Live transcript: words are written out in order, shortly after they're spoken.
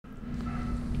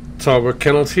Zauber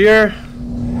Kennels here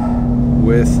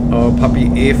with our puppy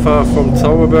Eva from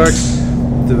Zauberberg.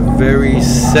 The very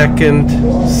second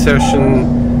session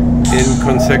in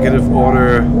consecutive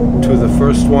order to the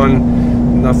first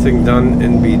one. Nothing done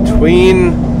in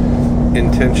between.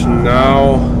 Intention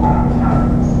now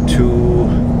to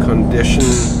condition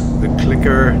the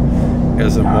clicker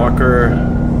as a marker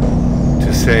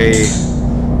to say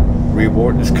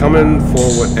reward is coming for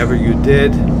whatever you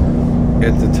did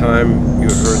at the time you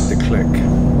heard the click.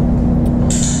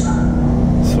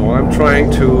 So I'm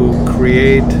trying to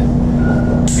create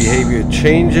behavior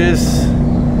changes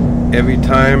every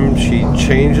time she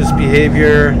changes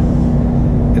behavior,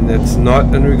 and that's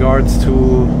not in regards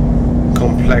to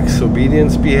complex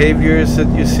obedience behaviors that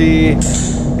you see,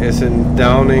 as in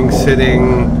downing,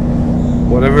 sitting,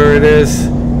 whatever it is.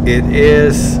 It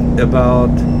is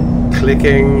about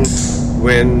clicking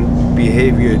when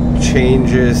behavior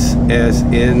changes, as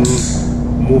in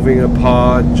moving a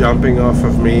paw, jumping off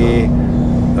of me,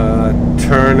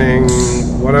 turning,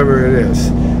 whatever it is,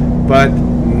 but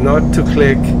not to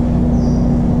click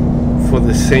for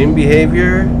the same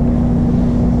behavior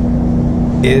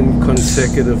in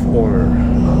consecutive order,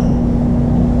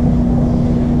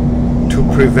 to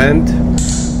prevent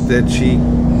that she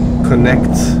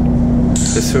connects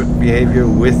a certain behavior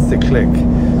with the click,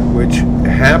 which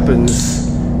happens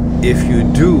if you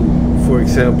do, for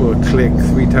example, click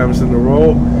 3 times in a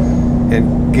row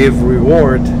and give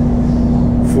reward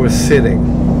for sitting.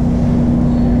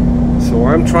 So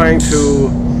I'm trying to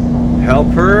help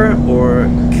her or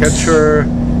catch her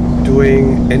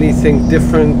doing anything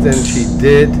different than she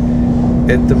did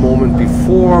at the moment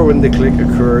before when the click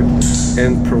occurred,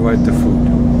 and provide the food.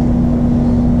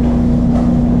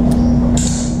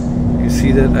 You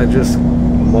see that I just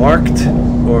marked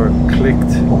or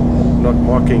clicked, not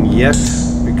marking yet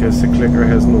because the clicker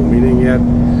has no meaning yet,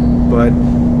 but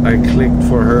I clicked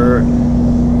for her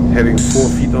having 4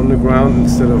 feet on the ground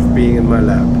instead of being in my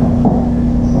lap.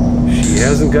 She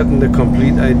hasn't gotten the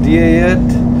complete idea yet.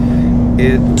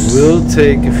 It will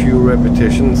take a few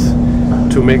repetitions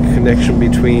to make a connection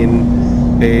between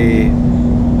a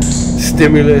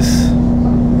stimulus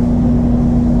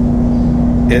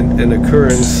and an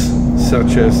occurrence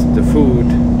such as the food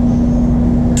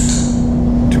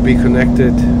to be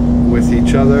connected with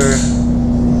each other.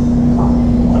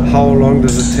 How long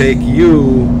does it take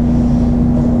you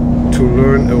to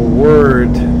learn a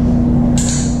word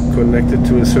connected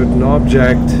to a certain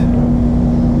object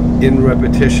in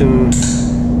repetition?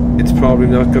 It's probably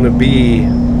not going to be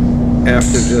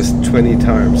after just 20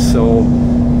 times. So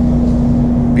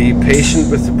be patient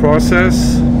with the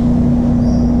process.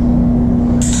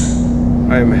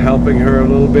 I am helping her a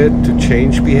little bit to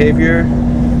change behavior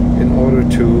in order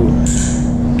to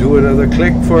do another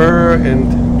click for her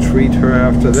and treat her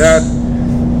after that.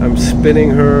 I'm spinning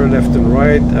her left and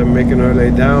right. I'm making her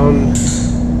lay down.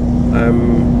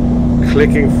 I'm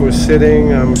clicking for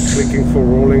sitting. I'm clicking for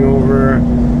rolling over.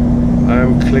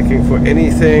 I'm clicking for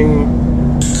anything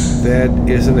that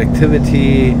is an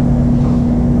activity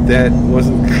that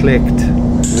wasn't clicked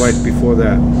right before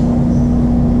that.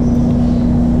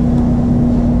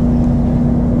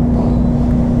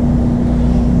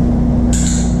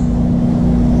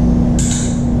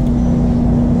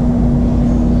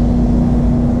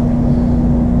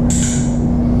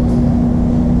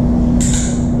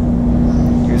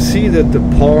 You see that the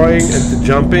pawing and the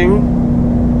jumping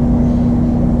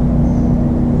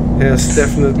has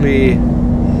definitely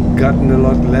gotten a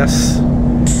lot less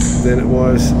than it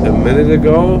was a minute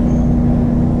ago,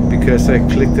 because I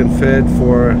clicked and fed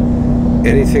for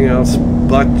anything else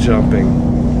but jumping.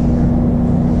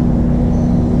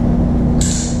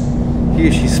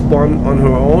 Here she spun on her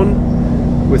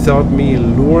own without me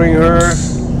luring her.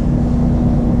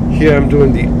 Here I'm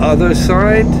doing the other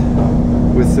side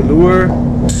with the lure,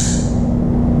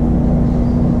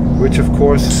 which of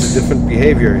course is a different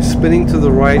behavior. Spinning to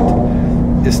the right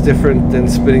is different than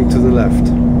spinning to the left.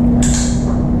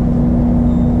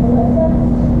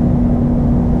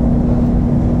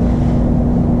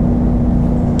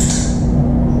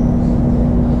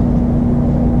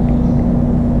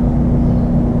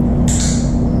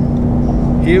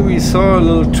 Here we saw a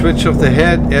little twitch of the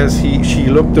head as she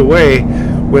looked away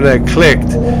when I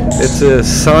clicked. It's a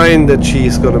sign that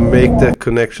she's going to make that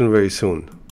connection very soon.